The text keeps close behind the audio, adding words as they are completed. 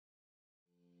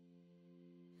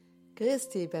Grüß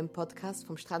dich beim Podcast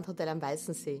vom Strandhotel am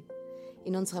Weißensee.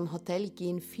 In unserem Hotel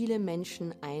gehen viele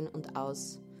Menschen ein und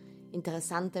aus.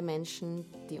 Interessante Menschen,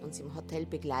 die uns im Hotel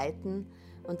begleiten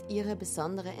und ihre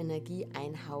besondere Energie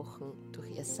einhauchen durch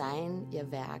ihr Sein,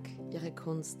 ihr Werk, ihre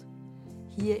Kunst.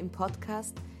 Hier im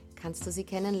Podcast kannst du sie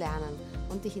kennenlernen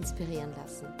und dich inspirieren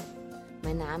lassen.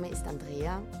 Mein Name ist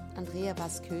Andrea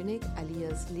Bass-König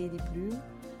alias Lady Blüm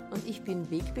und ich bin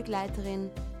Wegbegleiterin,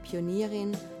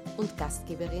 Pionierin und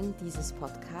Gastgeberin dieses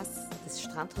Podcasts des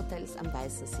Strandhotels am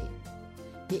Weißensee.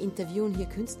 Wir interviewen hier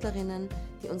Künstlerinnen,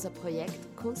 die unser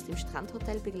Projekt Kunst im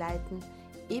Strandhotel begleiten,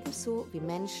 ebenso wie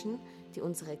Menschen, die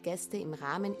unsere Gäste im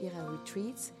Rahmen ihrer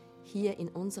Retreats hier in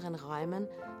unseren Räumen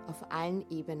auf allen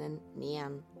Ebenen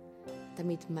nähern,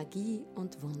 damit Magie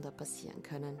und Wunder passieren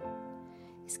können.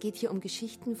 Es geht hier um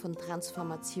Geschichten von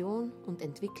Transformation und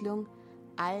Entwicklung,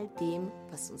 all dem,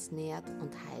 was uns nährt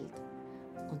und heilt.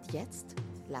 Und jetzt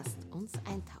lasst uns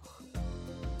eintauchen.